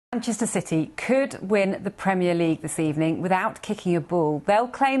Manchester City could win the Premier League this evening without kicking a ball. They'll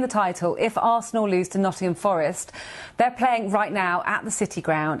claim the title if Arsenal lose to Nottingham Forest. They're playing right now at the City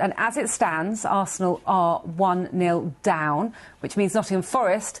ground, and as it stands, Arsenal are 1-0 down, which means Nottingham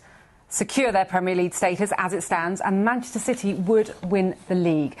Forest secure their Premier League status as it stands, and Manchester City would win the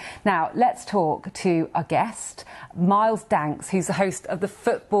league. Now, let's talk to our guest, Myles, who's the host of the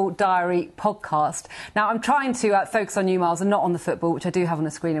Football Diary podcast. Now, I'm trying to focus on you, Myles, and not on the football, which I do have on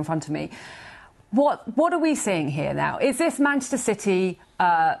the screen in front of me. What are we seeing here now? Is this Manchester City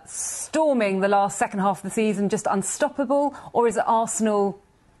storming the second half of the season just unstoppable, or is it Arsenal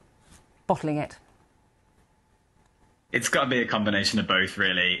bottling it? It's got to be a combination of both,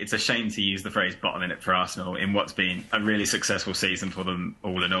 really. It's a shame to use the phrase bottling it for Arsenal in what's been a really successful season for them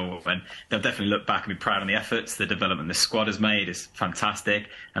all in all. And they'll definitely look back and be proud on the efforts. The development the squad has made is fantastic.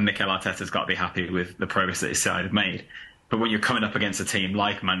 And Mikel Arteta's got to be happy with the progress that his side have made. But when you're coming up against a team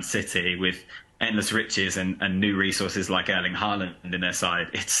like Man City with endless riches and new resources like Erling Haaland in their side,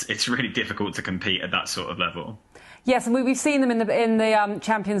 it's really difficult to compete at that sort of level. Yes, and we've seen them in the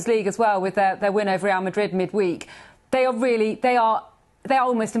Champions League as well with their win over Real Madrid midweek. They are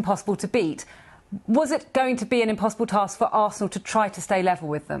almost impossible to beat. Was it going to be an impossible task for Arsenal to try to stay level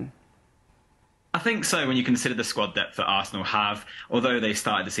with them? I think so, when you consider the squad depth that Arsenal have. Although they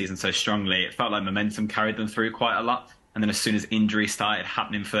started the season so strongly, it felt like momentum carried them through quite a lot. And then as soon as injuries started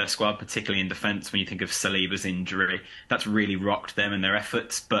happening for their squad, particularly in defence, when you think of Saliba's injury, that's really rocked them and their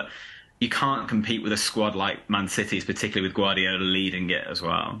efforts. But you can't compete with a squad like Man City's, particularly with Guardiola leading it as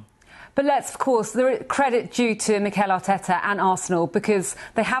well. But let's, of course, there is credit due to Mikel Arteta and Arsenal because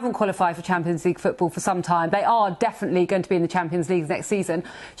they haven't qualified for Champions League football for some time. They are definitely going to be in the Champions League next season.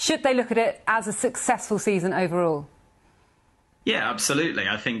 Should they look at it as a successful season overall? Yeah, absolutely.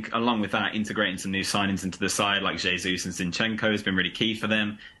 I think along with that, integrating some new signings into the side like Jesus and Zinchenko has been really key for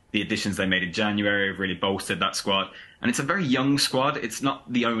them. The additions they made in January have really bolstered that squad. And it's a very young squad. It's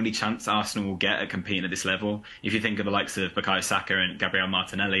not the only chance Arsenal will get at competing at this level. If you think of the likes of Bukayo Saka and Gabriel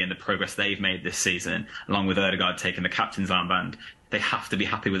Martinelli and the progress they've made this season, along with Ødegaard taking the captain's armband, they have to be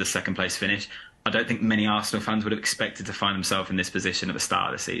happy with a second-place finish. I don't think many Arsenal fans would have expected to find themselves in this position at the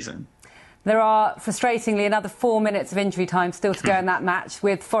start of the season. There are, frustratingly, another 4 minutes of injury time still to go in that match,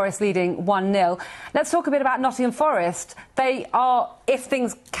 with Forest leading 1-0. Let's talk a bit about Nottingham Forest. They are, if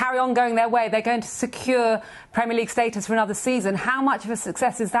things carry on going their way, they're going to secure Premier League status for another season. How much of a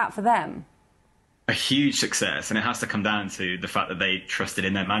success is that for them? A huge success, and it has to come down to the fact that they trusted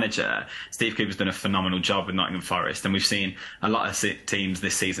in their manager. Steve Cooper's done a phenomenal job with Nottingham Forest, and we've seen a lot of teams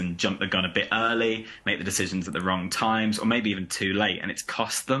this season jump the gun a bit early, make the decisions at the wrong times, or maybe even too late, and it's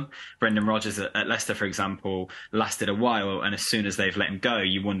cost them. Brendan Rodgers at Leicester, for example, lasted a while, and as soon as they've let him go,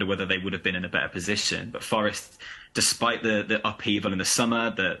 you wonder whether they would have been in a better position. But Forest, despite the upheaval in the summer,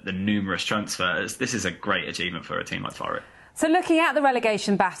 the numerous transfers, this is a great achievement for a team like Forest. So looking at the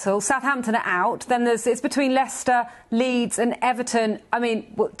relegation battle, Southampton are out. Then it's between Leicester, Leeds and Everton. I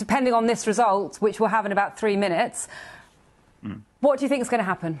mean, depending on this result, which we'll have in about 3 minutes, what do you think is going to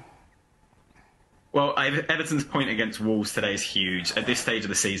happen? Well, Everton's point against Wolves today is huge. At this stage of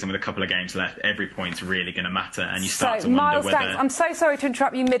the season, with a couple of games left, every point's really going to matter, and you start to wonder Myles, whether... I'm so sorry to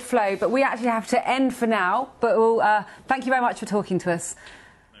interrupt you mid-flow, but we actually have to end for now. But thank you very much for talking to us.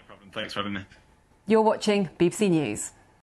 No problem. Thanks for having me. You're watching BBC News.